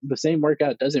the same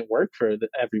workout doesn't work for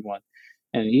everyone.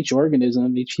 And each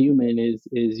organism, each human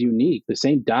is unique. The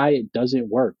same diet doesn't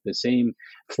work. The same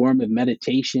form of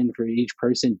meditation for each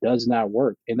person does not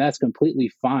work, and that's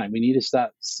completely fine. We need to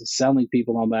stop selling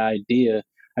people on the idea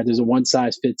that there's a one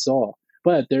size fits all.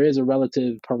 But there is a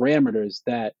relative parameters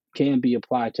that can be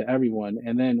applied to everyone,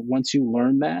 and then once you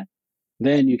learn that,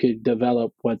 then you could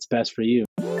develop what's best for you.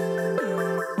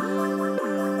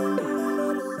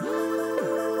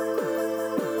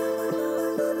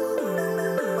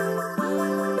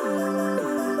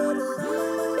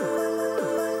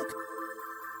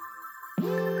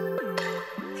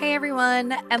 Hey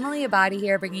everyone, Emily Abadi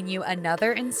here, bringing you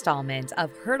another installment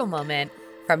of Hurdle Moment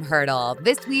from Hurdle.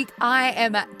 This week, I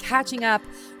am catching up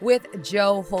with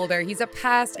Joe Holder. He's a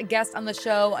past guest on the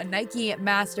show, a Nike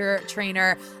master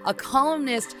trainer, a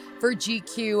columnist for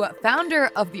GQ, founder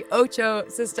of the Ocho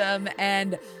system,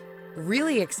 and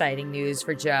really exciting news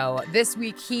for Joe. This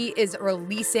week, he is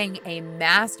releasing a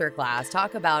masterclass.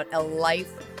 Talk about a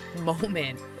life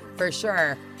moment. For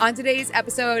sure. On today's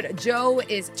episode, Joe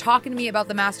is talking to me about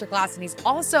the masterclass, and he's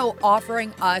also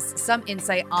offering us some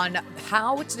insight on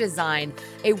how to design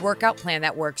a workout plan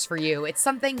that works for you. It's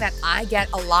something that I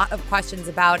get a lot of questions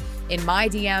about in my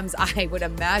DMs. I would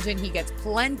imagine he gets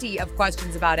plenty of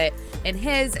questions about it in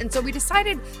his. And so we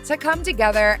decided to come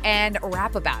together and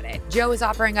rap about it. Joe is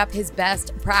offering up his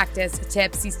best practice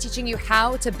tips. He's teaching you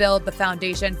how to build the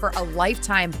foundation for a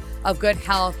lifetime of good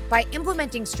health by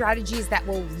implementing strategies that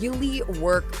will really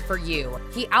work for you.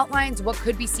 He outlines what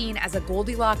could be seen as a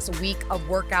Goldilocks week of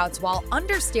workouts while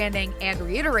understanding and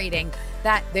reiterating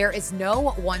that there is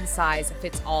no one size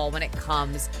fits all when it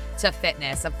comes to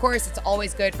fitness. Of course, it's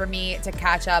always good for me to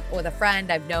catch up with a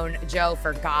friend. I've known Joe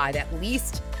for at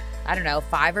least,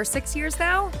 5 or 6 years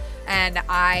now, and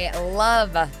I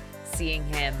love seeing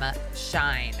him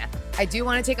shine. I do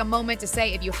want to take a moment to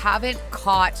say, if you haven't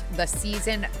caught the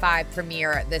season 5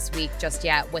 premiere this week just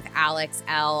yet with Alex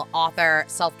Elle, author,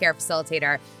 self-care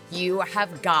facilitator, you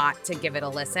have got to give it a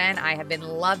listen. I have been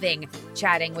loving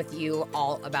chatting with you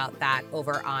all about that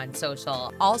over on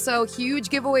social. Also, huge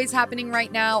giveaways happening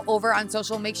right now over on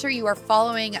social. Make sure you are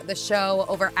following the show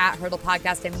over at Hurdle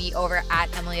Podcast and me over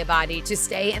at Emily Abadi to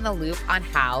stay in the loop on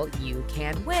how you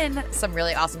can win some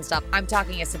really awesome stuff. I'm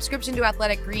talking a subscription to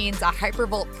Athletic Greens, a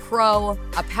Hypervolt Pro,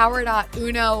 a Power Dot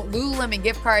Uno, Lululemon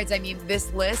gift cards. I mean,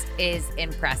 this list is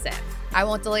impressive. I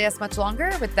won't delay us much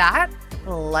longer. With that,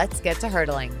 let's get to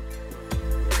hurdling.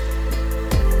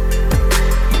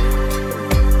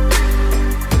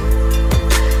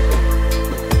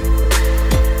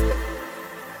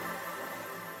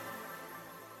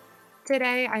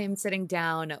 Today, I am sitting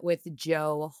down with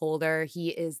Joe Holder. He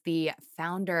is the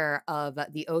founder of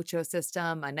the Ocho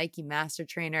system, a Nike master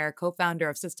trainer, co-founder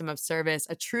of System of Service,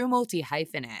 a true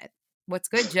multi-hyphenate. What's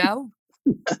good, Joe?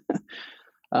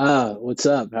 What's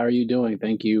up? How are you doing?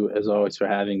 Thank you, as always, for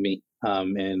having me.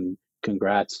 And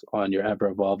congrats on your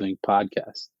ever-evolving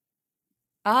podcast.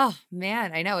 Oh,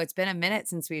 man, I know. It's been a minute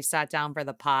since we've sat down for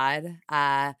the pod.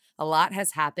 A lot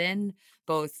has happened,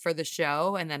 both for the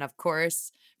show and then, of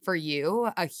course, for you.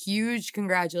 A huge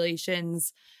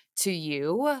congratulations to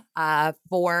you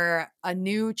for a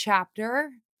new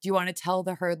chapter. Do you want to tell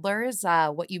the hurdlers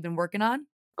what you've been working on?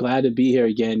 Glad to be here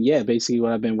again. Yeah, basically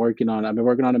what I've been working on a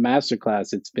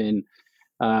masterclass. It's been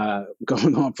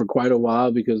going on for quite a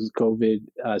while because the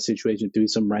COVID situation threw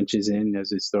some wrenches in,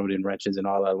 as it's thrown in wrenches in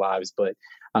all our lives. But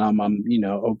I'm,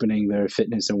 opening their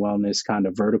fitness and wellness kind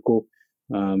of vertical,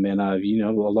 and I've,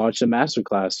 launched a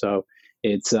masterclass. So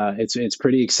it's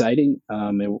pretty exciting.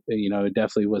 It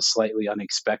definitely was slightly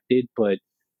unexpected, but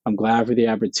I'm glad for the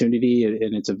opportunity,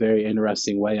 and it's a very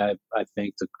interesting way, I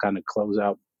think, to kind of close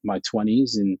out my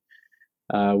 20s, and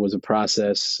was a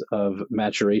process of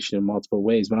maturation in multiple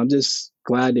ways. But I'm just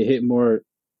glad to hit more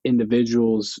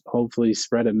individuals, hopefully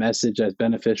spread a message that's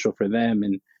beneficial for them,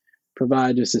 and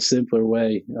provide just a simpler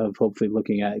way of hopefully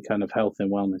looking at kind of health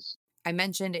and wellness. I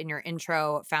mentioned in your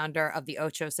intro, founder of the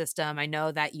Ocho system. I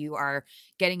know that you are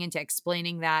getting into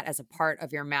explaining that as a part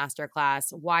of your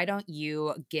masterclass. Why don't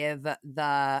you give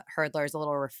the hurdlers a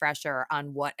little refresher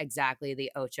on what exactly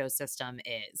the Ocho system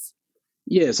is?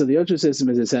 Yeah, so the Ocho system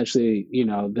is essentially,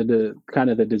 the kind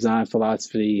of the design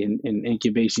philosophy and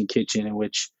incubation kitchen in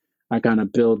which I kind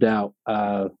of build out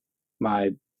my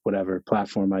whatever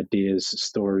platform ideas,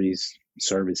 stories,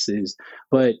 services.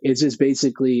 But it's just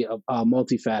basically a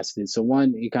multifaceted. So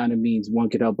one, it kind of means one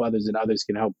can help others and others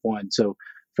can help one. So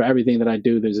for everything that I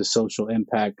do, there's a social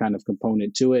impact kind of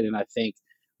component to it. And I think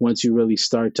once you really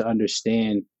start to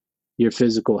understand your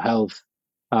physical health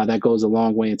that goes a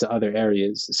long way into other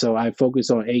areas. So I focus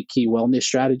on 8 key wellness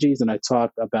strategies, and I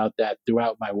talk about that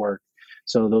throughout my work.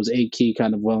 So those 8 key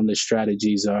kind of wellness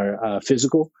strategies are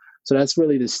physical. So that's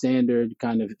really the standard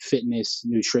kind of fitness,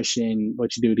 nutrition,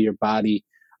 what you do to your body,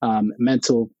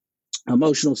 mental,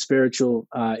 emotional, spiritual,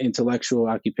 intellectual,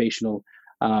 occupational,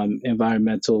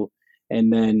 environmental,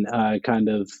 and then kind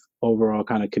of overall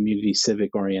kind of community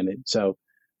civic oriented. So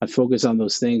I focus on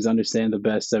those things, understand the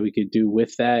best that we could do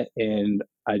with that, and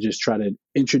I just try to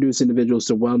introduce individuals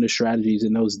to wellness strategies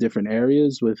in those different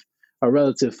areas with a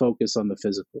relative focus on the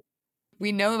physical.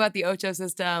 We know about the Ocho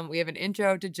system. We have an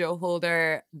intro to Joe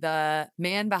Holder, the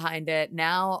man behind it.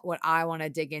 Now, what I want to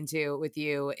dig into with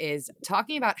you is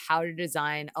talking about how to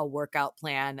design a workout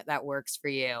plan that works for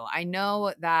you. I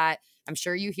know that I'm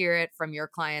sure you hear it from your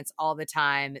clients all the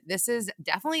time. This is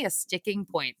definitely a sticking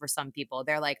point for some people.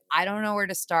 They're like, I don't know where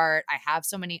to start. I have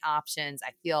so many options.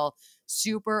 I feel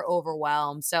super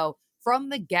overwhelmed. So, from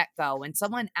the get-go, when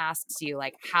someone asks you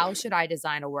like, how should I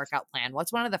design a workout plan,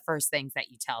 what's one of the first things that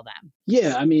you tell them?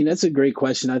 Yeah, I mean, that's a great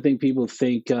question. I think people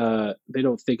think they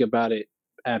don't think about it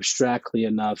abstractly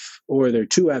enough, or they're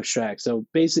too abstract. So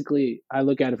basically, I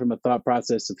look at it from a thought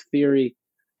process of theory,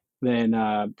 then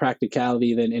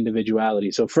practicality, then individuality.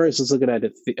 So first, let's look at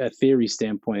it at a theory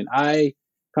standpoint. I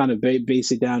kind of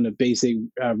base it down to basic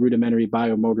rudimentary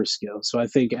biomotor skills. So I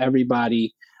think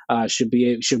everybody should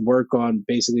work on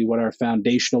basically what are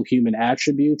foundational human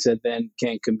attributes that then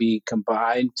can be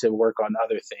combined to work on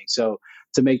other things. So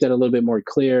to make that a little bit more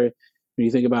clear, when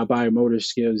you think about biomotor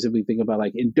skills, if we think about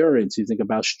like endurance, you think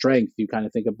about strength, you kind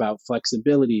of think about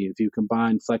flexibility. If you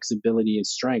combine flexibility and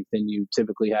strength, then you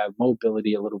typically have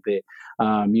mobility a little bit.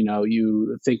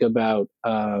 You think about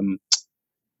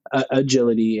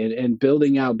agility and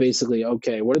building out basically,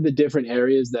 okay, what are the different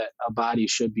areas that a body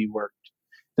should be worked?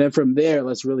 Then from there,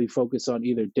 let's really focus on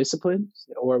either disciplines,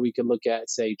 or we can look at,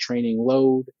 say, training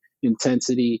load,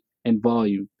 intensity, and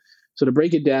volume. So to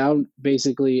break it down,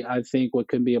 basically, I think what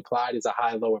can be applied is a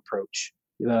high-low approach.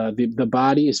 The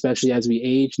body, especially as we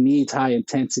age, needs high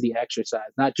intensity exercise,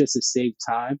 not just to save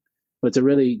time, but to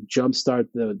really jumpstart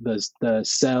the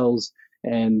cells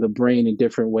and the brain in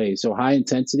different ways. So high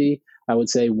intensity, I would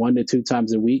say 1 to 2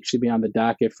 times a week should be on the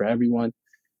docket for everyone.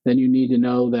 Then you need to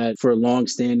know that for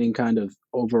long-standing kind of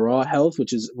overall health,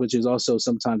 which is also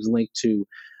sometimes linked to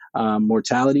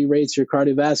mortality rates, your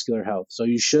cardiovascular health. So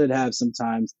you should have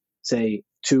sometimes, say,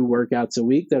 2 workouts a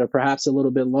week that are perhaps a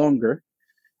little bit longer.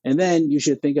 And then you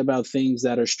should think about things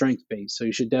that are strength based. So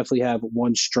you should definitely have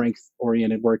one strength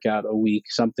oriented workout a week,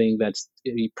 something that's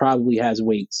it probably has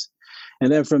weights.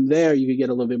 And then from there, you could get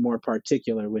a little bit more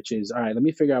particular, which is, all right, let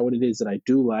me figure out what it is that I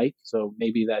do like. So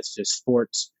maybe that's just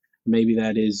sports. Maybe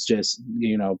that is just,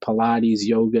 Pilates,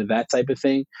 yoga, that type of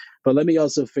thing. But let me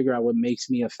also figure out what makes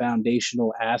me a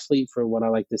foundational athlete for what I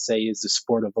like to say is the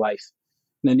sport of life.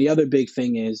 And then the other big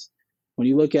thing is when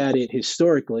you look at it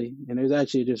historically, and there's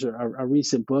actually just a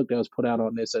recent book that was put out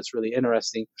on this that's really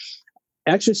interesting.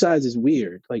 Exercise is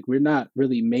weird. Like we're not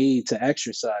really made to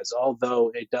exercise,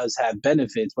 although it does have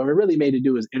benefits. What we're really made to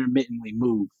do is intermittently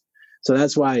move. So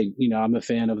that's why, I'm a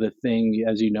fan of the thing,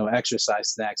 as you know, exercise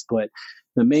snacks. But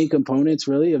the main components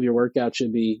really of your workout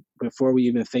should be, before we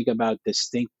even think about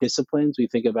distinct disciplines, we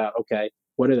think about, okay,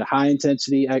 what are the high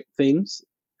intensity things?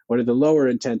 What are the lower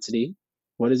intensity?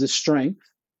 What is the strength?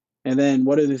 And then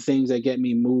what are the things that get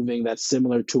me moving that's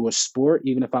similar to a sport,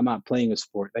 even if I'm not playing a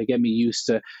sport? They get me used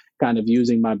to kind of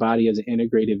using my body as an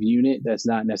integrative unit that's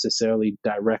not necessarily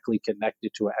directly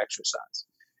connected to an exercise.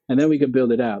 And then we can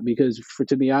build it out because,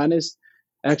 to be honest,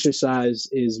 exercise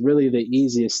is really the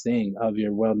easiest thing of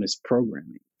your wellness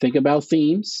programming. Think about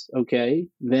themes, okay?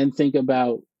 Then think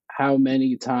about how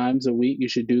many times a week you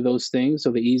should do those things.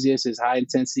 So the easiest is high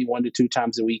intensity, 1 to 2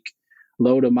 times a week.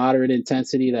 Low to moderate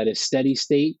intensity, that is steady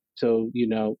state. So,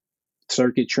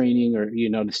 circuit training, or,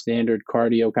 the standard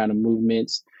cardio kind of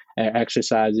movements,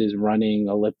 exercises, running,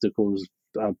 ellipticals,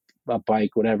 a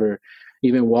bike, whatever,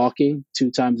 even walking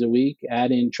 2 times a week.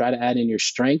 Try to add in your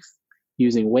strength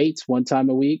using weights 1 time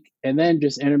a week, and then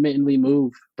just intermittently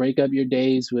move. Break up your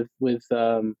days with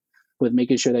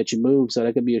making sure that you move. So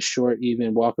that could be a short,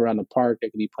 even walk around the park.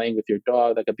 That could be playing with your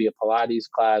dog. That could be a Pilates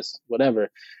class, whatever.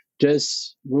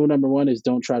 Just rule number one is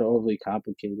don't try to overly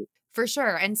complicate it. For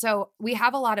sure. And so we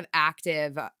have a lot of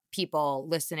active people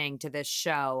listening to this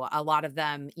show, a lot of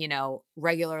them,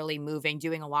 regularly moving,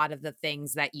 doing a lot of the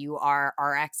things that you are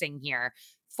RXing here.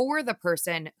 For the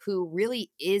person who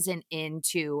really isn't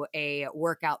into a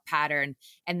workout pattern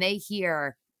and they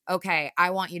hear, okay,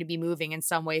 I want you to be moving in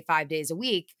some way 5 days a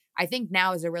week. I think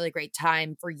now is a really great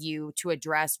time for you to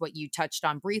address what you touched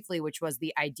on briefly, which was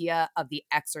the idea of the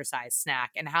exercise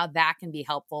snack and how that can be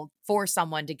helpful for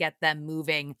someone to get them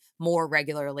moving more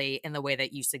regularly in the way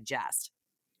that you suggest.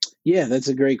 Yeah, that's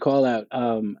a great call out.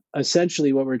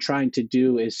 Essentially, what we're trying to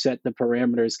do is set the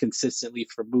parameters consistently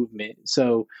for movement.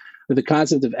 So, with the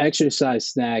concept of exercise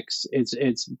snacks,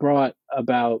 it's brought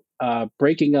about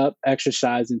breaking up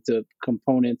exercise into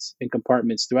components and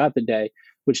compartments throughout the day,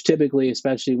 which typically,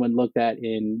 especially when looked at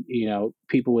in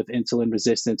people with insulin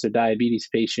resistance or diabetes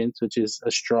patients, which is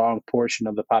a strong portion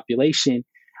of the population,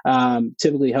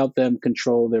 typically help them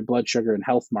control their blood sugar and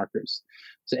health markers.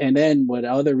 So, and then what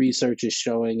other research is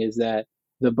showing is that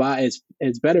the body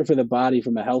it's better for the body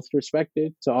from a health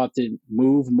perspective to often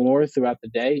move more throughout the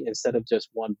day instead of just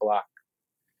one block.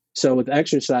 So with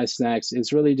exercise snacks,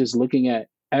 it's really just looking at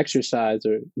exercise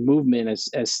or movement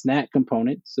as snack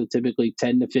components. So typically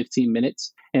 10 to 15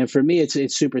 minutes. And for me, it's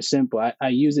super simple. I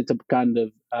use it to kind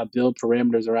of build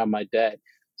parameters around my day.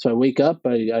 So I wake up,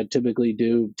 I typically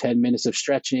do 10 minutes of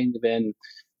stretching, then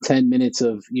 10 minutes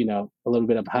of, a little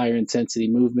bit of higher intensity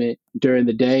movement. During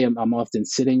the day, I'm often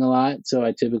sitting a lot. So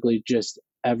I typically just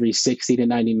every 60 to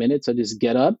 90 minutes, I just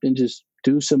get up and just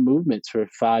do some movements for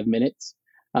 5 minutes,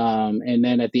 and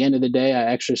then at the end of the day,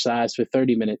 I exercise for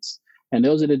 30 minutes. And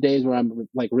those are the days where I'm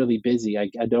like really busy. I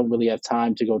don't really have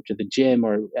time to go to the gym,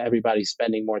 or everybody's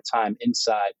spending more time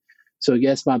inside. So it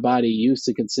gets my body used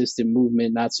to consistent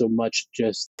movement, not so much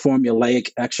just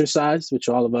formulaic exercise, which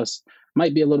all of us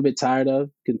might be a little bit tired of,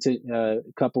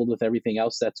 coupled with everything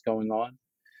else that's going on.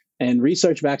 And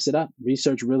research backs it up.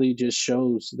 Research really just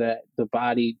shows that the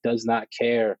body does not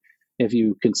care if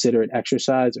you consider it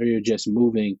exercise or you're just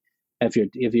moving. If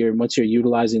you're once you're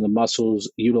utilizing the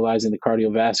muscles, utilizing the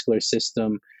cardiovascular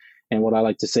system, and what I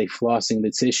like to say, flossing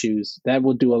the tissues, that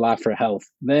will do a lot for health.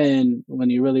 Then when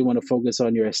you really want to focus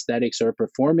on your aesthetics or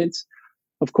performance,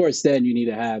 of course, then you need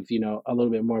to have, a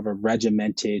little bit more of a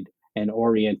regimented and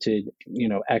oriented,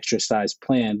 exercise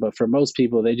plan. But for most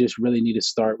people, they just really need to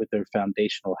start with their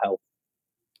foundational health.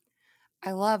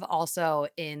 I love also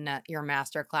in your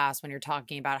master class when you're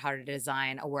talking about how to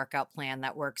design a workout plan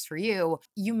that works for you.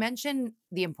 You mentioned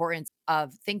the importance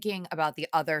of thinking about the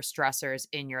other stressors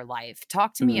in your life.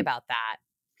 Talk to me Mm. about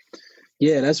that.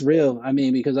 Yeah, that's real. I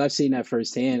mean, because I've seen that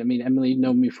firsthand. I mean, Emily, you've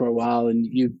known me for a while, and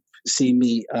you've seen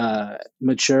me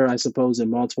mature, I suppose, in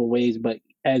multiple ways. But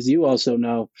as you also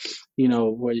know,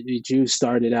 where you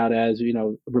started out as,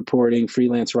 reporting,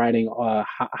 freelance writing,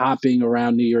 hopping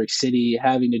around New York City,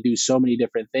 having to do so many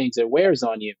different things, it wears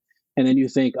on you. And then you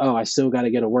think, oh, I still got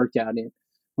to get a workout in.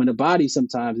 When the body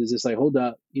sometimes is just like, hold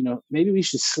up, maybe we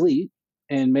should sleep,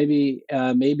 and maybe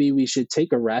we should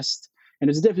take a rest. And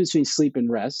there's a difference between sleep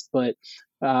and rest, but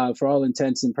for all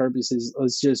intents and purposes,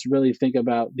 let's just really think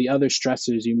about the other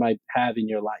stressors you might have in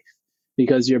your life,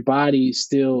 because your body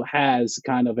still has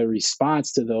kind of a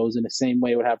response to those in the same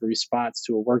way it would have a response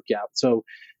to a workout. So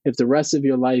if the rest of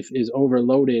your life is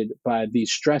overloaded by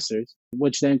these stressors,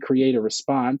 which then create a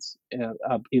response,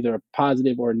 either a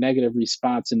positive or negative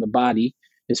response in the body,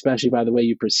 especially by the way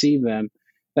you perceive them,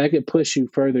 that could push you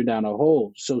further down a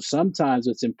hole. So sometimes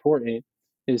what's important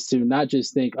is to not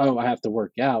just think, oh, I have to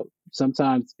work out.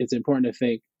 Sometimes it's important to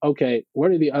think, okay,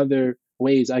 what are the other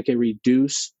ways I can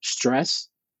reduce stress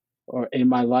or in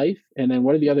my life? And then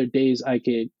what are the other ways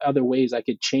I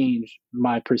could change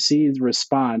my perceived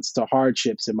response to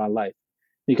hardships in my life?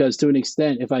 Because to an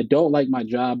extent, if I don't like my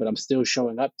job but I'm still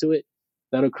showing up to it,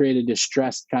 that'll create a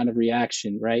distressed kind of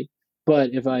reaction, right? But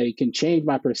if I can change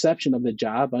my perception of the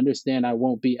job, understand I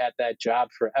won't be at that job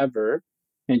forever,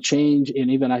 and change,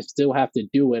 and even I still have to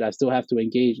do it, I still have to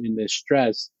engage in this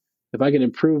stress. If I can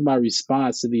improve my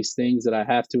response to these things that I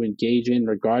have to engage in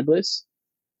regardless,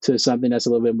 to something that's a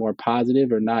little bit more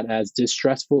positive or not as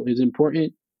distressful is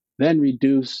important, then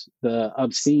reduce the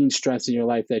obscene stress in your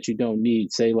life that you don't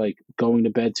need. Say, like going to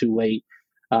bed too late,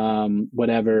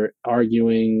 whatever,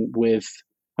 arguing with,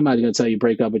 I'm not going to tell you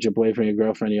break up with your boyfriend, your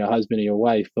girlfriend, your husband, or your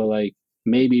wife, but like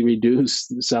maybe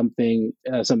reduce some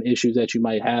issues that you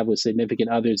might have with significant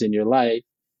others in your life.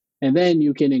 And then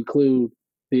you can include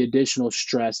the additional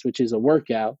stress, which is a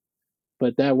workout,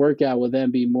 but that workout will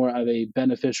then be more of a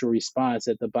beneficial response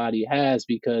that the body has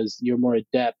because you're more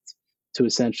adept to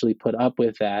essentially put up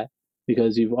with that,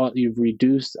 because you've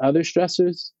reduced other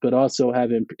stressors, but also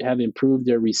have improved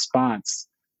your response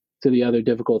to the other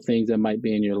difficult things that might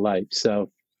be in your life. So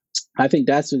I think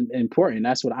that's important.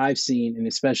 That's what I've seen, and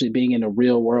especially being in the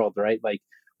real world, right? Like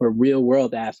we're real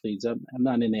world athletes. I'm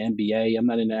not in the NBA. I'm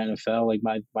not in the NFL. Like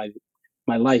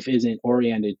my life isn't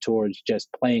oriented towards just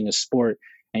playing a sport.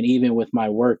 And even with my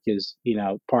work is,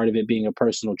 part of it being a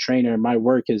personal trainer, my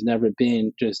work has never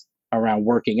been just around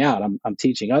working out. I'm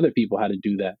teaching other people how to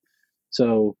do that.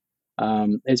 So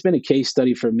it's been a case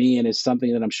study for me, and it's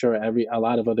something that I'm sure a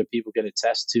lot of other people can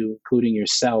attest to, including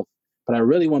yourself. But I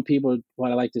really want people,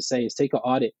 what I like to say is take an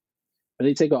audit.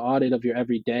 Really take an audit of your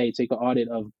everyday, take an audit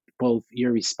of both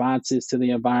your responses to the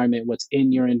environment, what's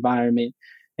in your environment,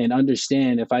 and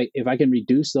understand if I can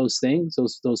reduce those things,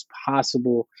 those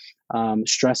possible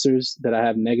stressors that I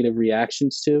have negative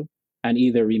reactions to, and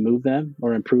either remove them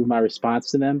or improve my response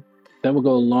to them, that will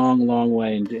go a long, long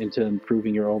way into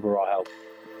improving your overall health.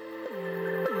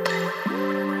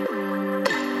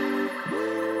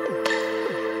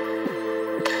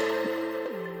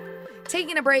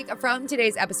 Taking a break from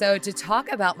today's episode to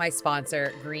talk about my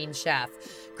sponsor, Green Chef.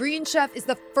 Green Chef is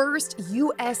the first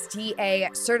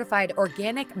USDA certified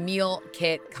organic meal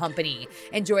kit company.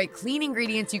 Enjoy clean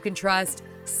ingredients you can trust,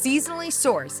 seasonally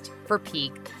sourced for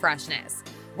peak freshness.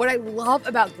 What I love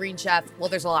about Green Chef, well,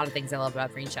 there's a lot of things I love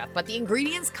about Green Chef, but the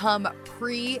ingredients come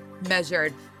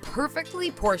pre-measured,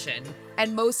 perfectly portioned,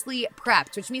 and mostly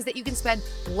prepped, which means that you can spend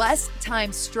less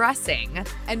time stressing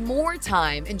and more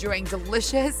time enjoying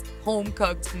delicious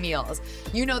home-cooked meals.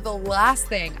 The last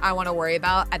thing I want to worry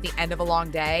about at the end of a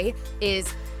long day is,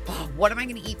 what am I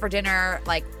going to eat for dinner?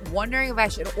 Like wondering if I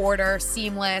should order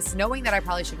Seamless, knowing that I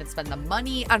probably shouldn't spend the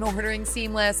money on ordering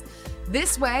Seamless.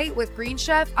 This way, with Green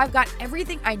Chef, I've got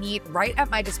everything I need right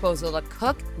at my disposal to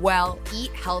cook well,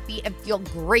 eat healthy, and feel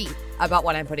great about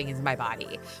what I'm putting into my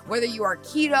body. Whether you are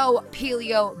keto,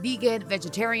 paleo, vegan,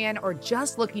 vegetarian, or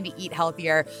just looking to eat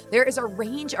healthier, there is a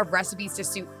range of recipes to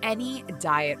suit any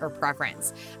diet or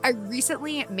preference. I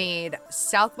recently made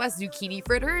Southwest zucchini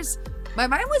fritters. My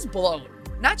mind was blown.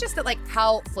 Not just at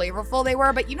how flavorful they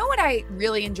were, but you know what I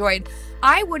really enjoyed?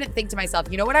 I wouldn't think to myself,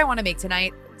 you know what I want to make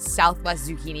tonight? Southwest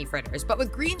zucchini fritters. But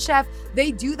with Green Chef, they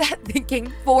do that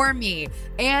thinking for me,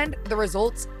 and the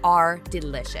results are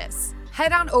delicious.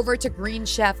 Head on over to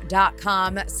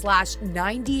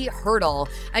greenchef.com/90hurdle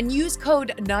and use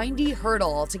code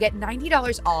 90hurdle to get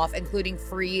 $90 off, including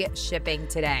free shipping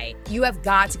today. You have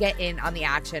got to get in on the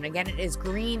action. Again, it is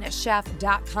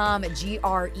greenchef.com,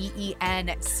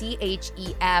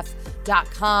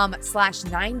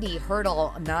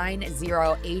 greenchef.com/90hurdle,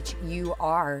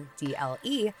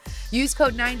 90HURDLE. Use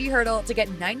code 90hurdle to get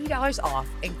 $90 off,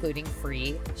 including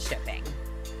free shipping.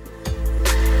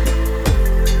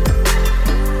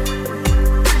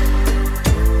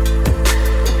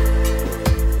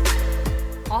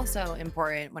 Also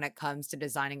important when it comes to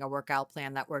designing a workout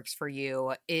plan that works for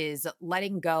you is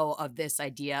letting go of this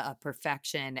idea of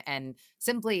perfection and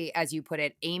simply, as you put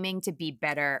it, aiming to be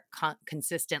better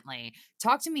consistently.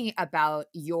 Talk to me about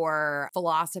your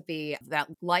philosophy that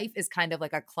life is kind of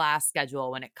like a class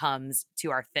schedule when it comes to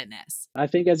our fitness. I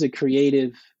think as a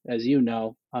creative, as you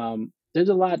know, there's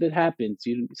a lot that happens.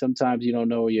 Sometimes you don't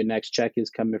know where your next check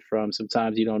is coming from.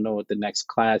 Sometimes you don't know what the next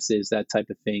class is, that type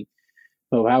of thing.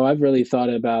 So how I've really thought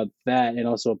about that and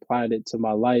also applied it to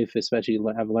my life, especially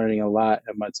I'm learning a lot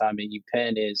at my time at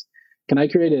UPenn, is can I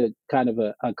create a kind of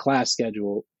a class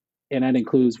schedule? And that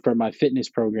includes for my fitness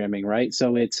programming, right?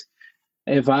 So it's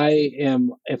if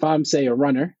I'm say a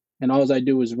runner and all I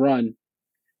do is run,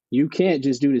 you can't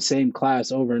just do the same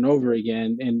class over and over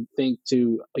again and think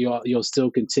you'll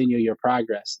still continue your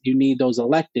progress. You need those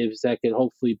electives that can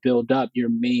hopefully build up your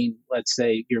main, let's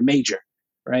say your major,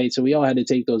 right? So we all had to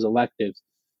take those electives.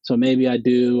 So maybe I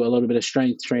do a little bit of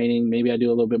strength training, maybe I do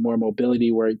a little bit more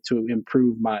mobility work to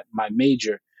improve my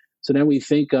major. So then we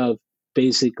think of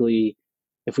basically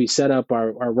if we set up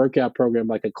our workout program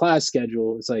like a class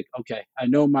schedule, it's like, okay, I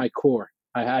know my core.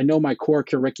 I know my core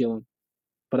curriculum,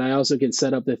 but I also can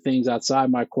set up the things outside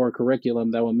my core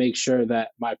curriculum that will make sure that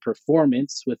my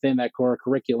performance within that core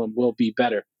curriculum will be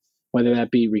better, whether that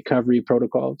be recovery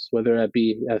protocols, whether that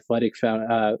be athletic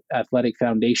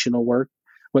foundational work,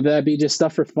 whether that be just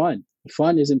stuff for fun.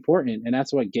 Fun is important, and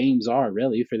that's what games are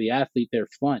really. For the athlete, they're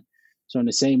fun. So in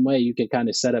the same way, you can kind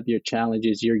of set up your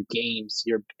challenges, your games,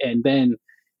 and then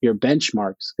your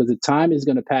benchmarks, because the time is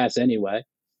going to pass anyway.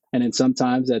 And then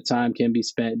sometimes that time can be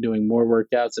spent doing more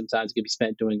workouts, sometimes it can be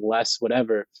spent doing less,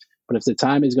 whatever. But if the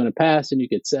time is going to pass and you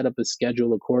could set up a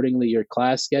schedule accordingly, your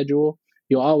class schedule,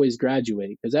 you'll always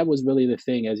graduate. Because that was really the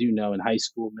thing, as you know, in high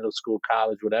school, middle school,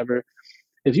 college, whatever.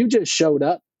 If you just showed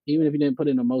up, even if you didn't put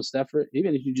in the most effort,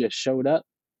 even if you just showed up,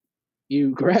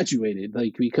 you graduated.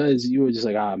 Because you were just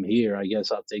like, I'm here, I guess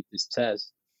I'll take this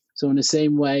test. So in the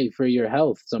same way for your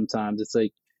health, sometimes it's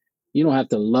like, you don't have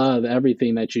to love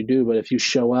everything that you do, but if you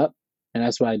show up, and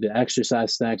that's why the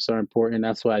exercise snacks are important.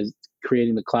 That's why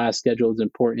creating the class schedule is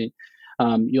important.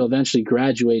 you'll eventually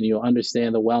graduate and you'll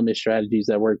understand the wellness strategies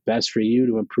that work best for you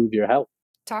to improve your health.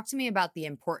 Talk to me about the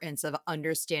importance of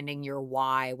understanding your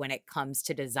why when it comes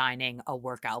to designing a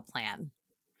workout plan.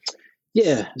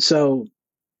 Yeah. So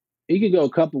you could go a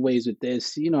couple ways with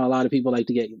this. A lot of people like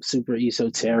to get super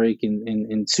esoteric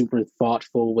and super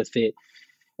thoughtful with it.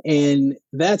 And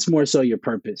that's more so your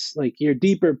purpose. Like your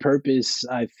deeper purpose,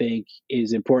 I think,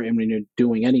 is important when you're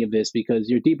doing any of this because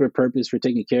your deeper purpose for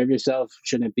taking care of yourself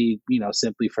shouldn't be,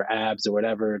 simply for abs or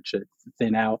whatever to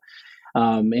thin out.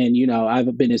 And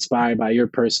I've been inspired by your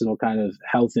personal kind of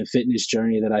health and fitness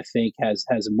journey that I think has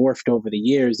morphed over the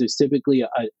years. There's typically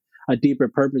a deeper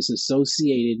purpose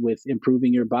associated with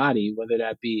improving your body, whether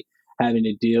that be having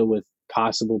to deal with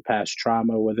possible past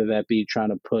trauma, whether that be trying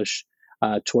to push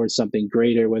towards something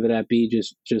greater, whether that be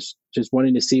just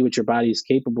wanting to see what your body is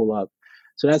capable of.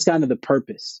 So that's kind of the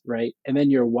purpose, right? And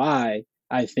then your why,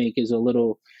 I think, is a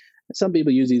little. Some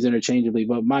people use these interchangeably,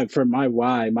 but my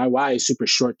why is super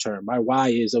short term. My why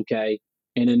is okay.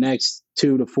 In the next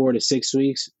 2 to 4 to 6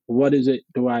 weeks, what is it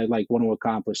do I like want to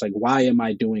accomplish? Like, why am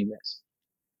I doing this?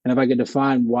 And if I could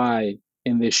define why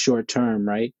in this short term,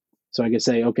 right? So I could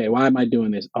say, okay, why am I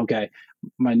doing this? Okay,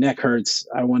 my neck hurts.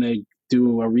 I want to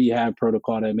do a rehab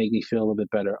protocol to make me feel a little bit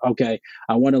better. Okay,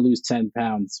 I want to lose 10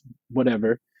 pounds,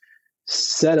 whatever.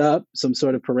 Set up some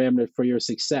sort of parameter for your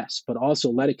success, but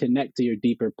also let it connect to your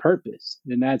deeper purpose.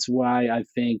 And that's why I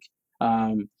think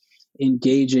um,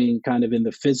 engaging kind of in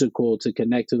the physical to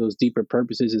connect to those deeper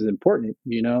purposes is important,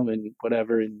 and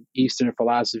whatever in Eastern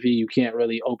philosophy, you can't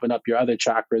really open up your other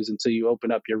chakras until you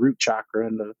open up your root chakra.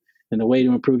 And the way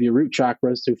to improve your root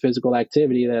chakra is through physical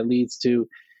activity that leads to,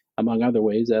 among other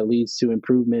ways, that leads to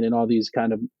improvement in all these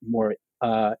kind of more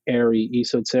airy,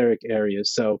 esoteric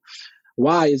areas. So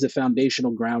why is a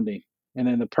foundational grounding, and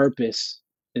then the purpose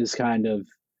is kind of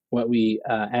what we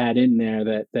add in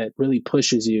there that really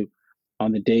pushes you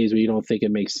on the days where you don't think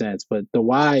it makes sense. But the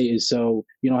why is so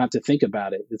you don't have to think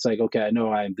about it. It's like, okay, I know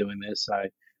I am doing this. I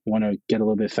want to get a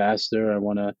little bit faster. I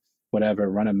want to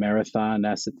whatever run a marathon.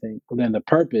 That's the thing. But then the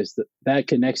purpose that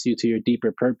connects you to your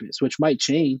deeper purpose, which might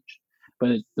change,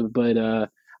 but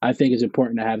I think it's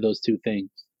important to have those two things.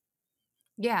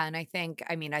 Yeah, and I think,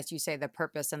 I mean, as you say, the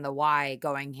purpose and the why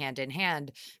going hand in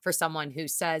hand for someone who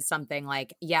says something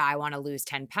like, yeah, I want to lose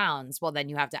 10 pounds. Well, then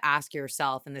you have to ask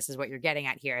yourself, and this is what you're getting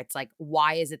at here. It's like,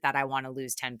 why is it that I want to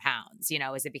lose 10 pounds?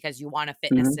 Is it because you want to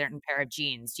fit in a Mhm. certain pair of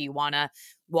jeans? Do you want to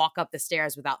walk up the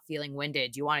stairs without feeling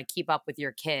winded? Do you want to keep up with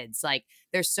your kids? Like,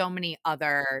 there's so many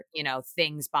other,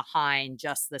 things behind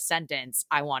just the sentence,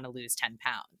 I want to lose 10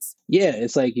 pounds. Yeah,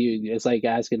 it's like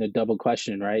asking a double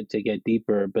question, right? To get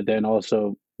deeper, but then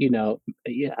also, yeah,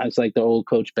 it's like the old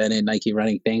Coach Bennett Nike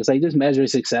running things. Like just measure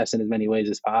success in as many ways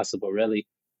as possible, really.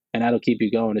 And that'll keep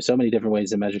you going. There's so many different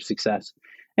ways to measure success.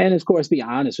 And of course, be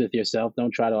honest with yourself.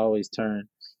 Don't try to always turn,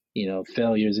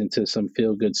 failures into some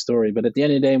feel good story. But at the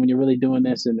end of the day, when you're really doing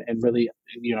this and really,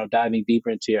 diving deeper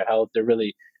into your health,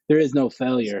 there is no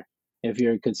failure if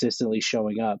you're consistently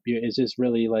showing up. It's just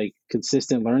really like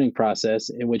consistent learning process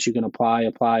in which you can apply,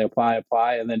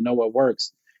 and then know what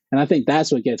works. And I think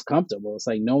that's what gets comfortable. It's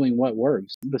like knowing what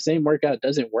works. The same workout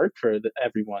doesn't work for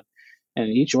everyone, and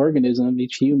each organism,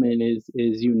 each human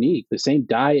is unique. The same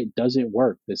diet doesn't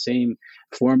work. The same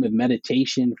form of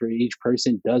meditation for each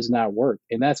person does not work,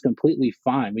 and that's completely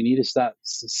fine. We need to stop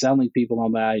selling people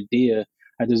on the idea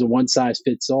that there's a one size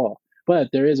fits all, but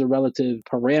there is a relative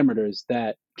parameters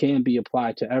that can be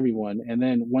applied to everyone. And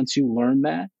then once you learn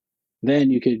that, then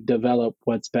you could develop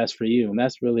what's best for you. And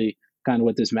that's really kind of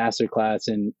what this masterclass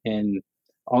and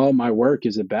all my work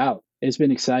is about. It's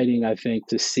been exciting, I think,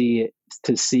 to see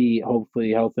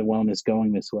hopefully health and wellness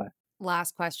going this way.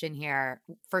 Last question here.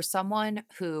 For someone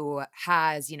who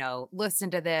has,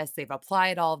 listened to this, they've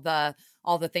applied all the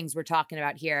things we're talking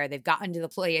about here. They've gotten to the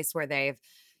place where they've,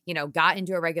 got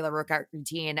into a regular workout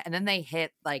routine and then they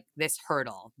hit like this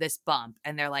hurdle, this bump,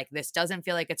 and they're like, this doesn't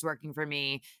feel like it's working for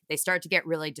me. They start to get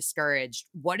really discouraged.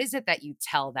 What is it that you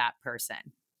tell that person?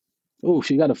 Oh,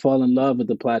 you got to fall in love with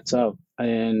the plateau.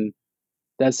 And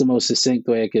that's the most succinct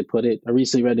way I could put it. I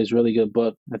recently read this really good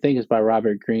book. I think it's by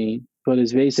Robert Greene, but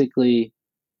it's basically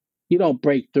you don't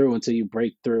break through until you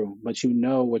break through, but you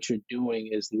know what you're doing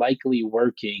is likely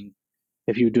working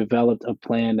if you developed a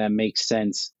plan that makes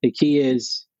sense. The key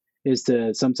is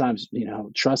to sometimes,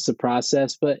 trust the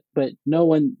process, but know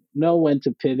when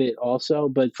to pivot also.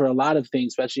 But for a lot of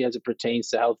things, especially as it pertains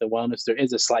to health and wellness, there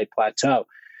is a slight plateau.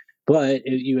 But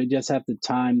you would just have to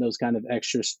time those kind of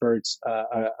extra spurts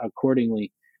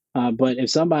accordingly. But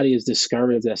if somebody is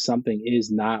discouraged that something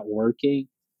is not working,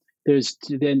 there's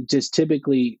then just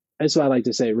typically that's what I like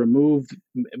to say. Remove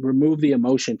the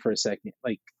emotion for a second.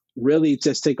 Like really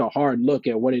just take a hard look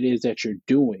at what it is that you're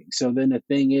doing. So then the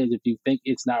thing is, if you think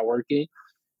it's not working,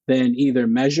 then either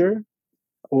measure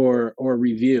or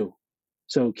review.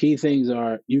 So key things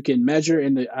are you can measure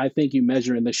I think you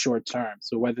measure in the short term.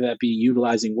 So whether that be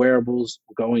utilizing wearables,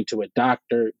 going to a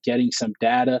doctor, getting some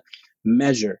data,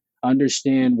 measure,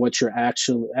 understand what you're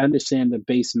actually understand the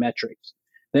base metrics,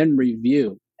 then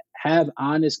review. Have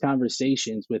honest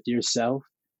conversations with yourself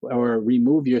or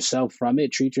remove yourself from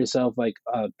it. Treat yourself like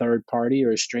a third party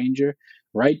or a stranger.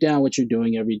 Write down what you're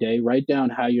doing every day. Write down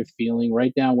how you're feeling.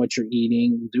 Write down what you're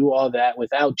eating. Do all that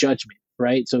without judgment,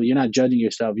 right? So you're not judging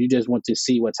yourself. You just want to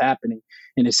see what's happening.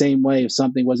 In the same way, if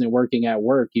something wasn't working at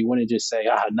work, you wouldn't just say,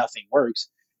 nothing works.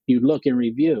 You'd look and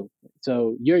review.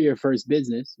 So you're your first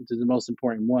business, which is the most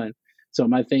important one. So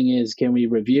my thing is, can we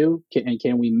review and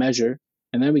can we measure?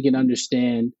 And then we can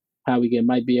understand how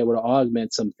might be able to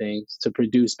augment some things to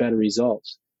produce better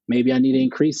results. Maybe I need to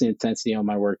increase the intensity on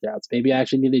my workouts. Maybe I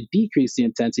actually need to decrease the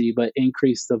intensity, but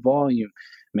increase the volume.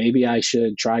 Maybe I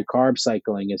should try carb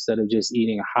cycling instead of just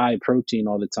eating high protein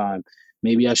all the time.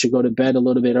 Maybe I should go to bed a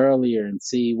little bit earlier and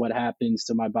see what happens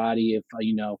to my body if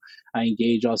I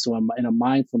engage also in a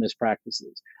mindfulness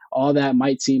practices. All that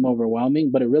might seem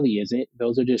overwhelming, but it really isn't.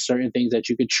 Those are just certain things that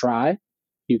you could try,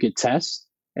 you could test,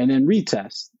 and then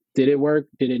retest. Did it work?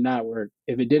 Did it not work?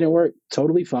 If it didn't work,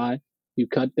 totally fine. You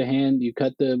cut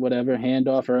the whatever hand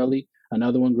off early.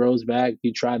 Another one grows back.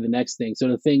 You try the next thing. So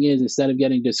the thing is, instead of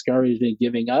getting discouraged and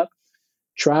giving up,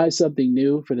 try something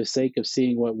new for the sake of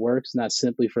seeing what works, not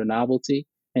simply for novelty.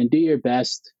 And do your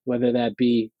best, whether that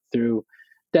be through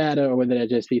data or whether that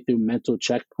just be through mental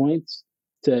checkpoints,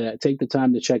 to take the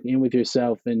time to check in with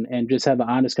yourself and just have an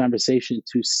honest conversation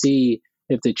to see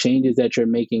if the changes that you're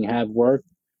making have worked,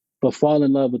 but fall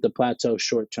in love with the plateau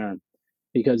short term.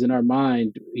 Because in our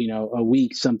mind, a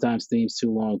week sometimes seems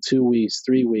too long, 2 weeks,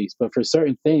 3 weeks. But for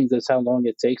certain things, that's how long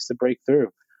it takes to break through.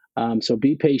 So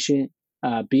be patient,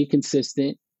 be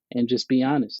consistent, and just be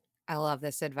honest. I love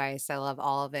this advice. I love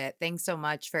all of it. Thanks so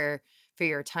much for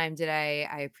your time today.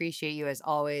 I appreciate you as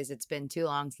always. It's been too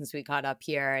long since we caught up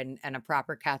here, and a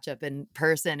proper catch up in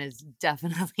person is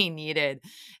definitely needed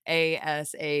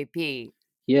ASAP.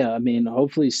 Yeah, I mean,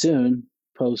 hopefully soon,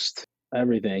 post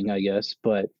everything, I guess.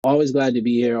 But always glad to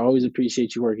be here. Always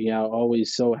appreciate you working out.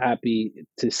 Always so happy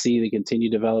to see the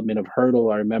continued development of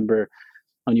Hurdle. I remember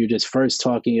when you're just first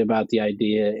talking about the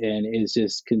idea, and it's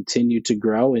just continued to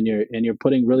grow, and you're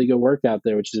putting really good work out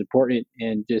there, which is important,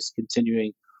 and just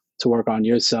continuing to work on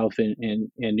yourself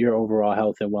and your overall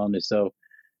health and wellness. So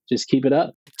just keep it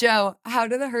up. Joe, how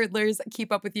do the hurdlers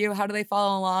keep up with you? How do they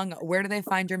follow along? Where do they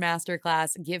find your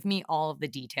masterclass? Give me all of the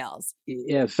details.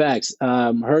 Yeah, facts.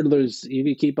 Hurdlers, you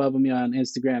can keep up with me on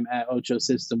Instagram at Ocho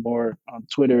System or on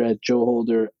Twitter at Joe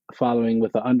Holder, following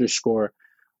with an underscore.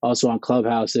 Also on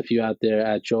Clubhouse, if you're out there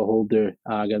at Joe Holder,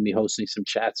 I'm going to be hosting some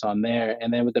chats on there.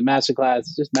 And then with the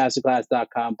masterclass, just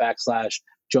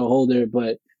masterclass.com/Joe Holder.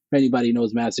 But if anybody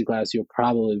knows masterclass, you'll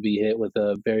probably be hit with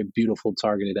a very beautiful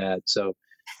targeted ad. So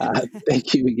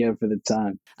thank you again for the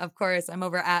time. Of course, I'm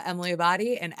over at Emily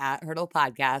Abadi and at Hurdle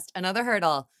Podcast. Another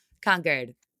hurdle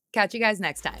conquered. Catch you guys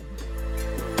next time.